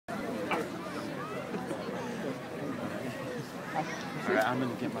right, I'm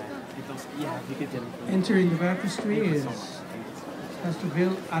gonna get my. Yeah, if you could get them. Entering the baptistry is Pastor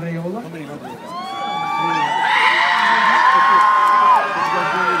Bill Arreola.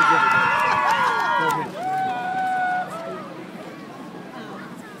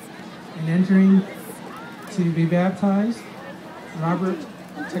 And entering to be baptized, Robert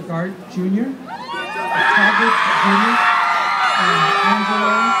Tagart Jr., Tagart Jr., and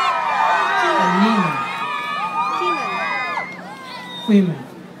Angelo and Quimen.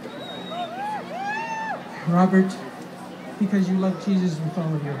 Robert, because you love Jesus with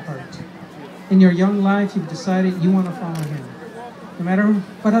all of your heart. In your young life, you've decided you want to follow him. No matter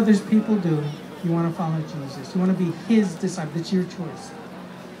what others people do, you want to follow Jesus. You want to be his disciple. It's your choice.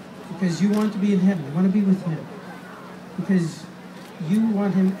 Because you want to be in heaven. You want to be with him. Because you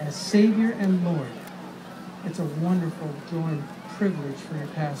want him as Savior and Lord. It's a wonderful joy and privilege for your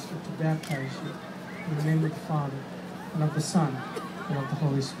pastor to baptize you in the name of the Father, and of the Son, and of the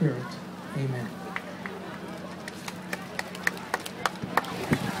Holy Spirit. Amen.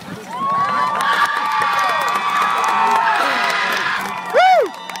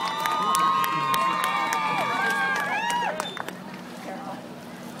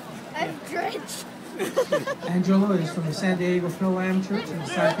 I'm drenched. Angelo is from the San Diego Fil-Am Church in the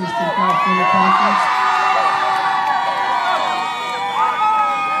Southeastern California Conference.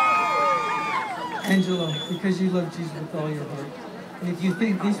 Angelo, because you love Jesus with all your heart. And if you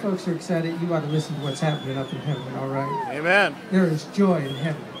think these folks are excited, you ought to listen to what's happening up in heaven, all right? Amen. There is joy in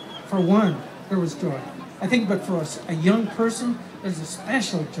heaven. For one, there was joy. I think, but for us, a young person, there's a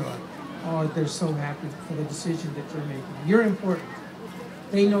special joy. Oh, they're so happy for the decision that you're making. You're important.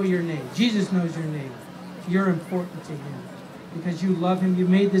 They know your name. Jesus knows your name. You're important to him. Because you love him, you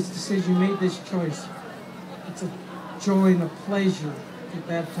made this decision, you made this choice. It's a joy and a pleasure to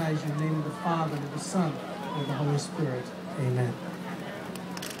baptize you in the name of the Father, and of the Son, and of the Holy Spirit. Amen.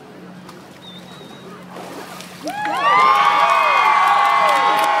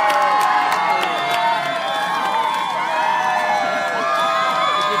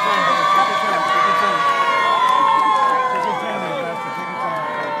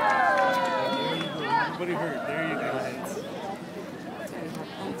 Nobody heard. There you go.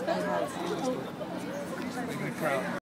 Big crowd.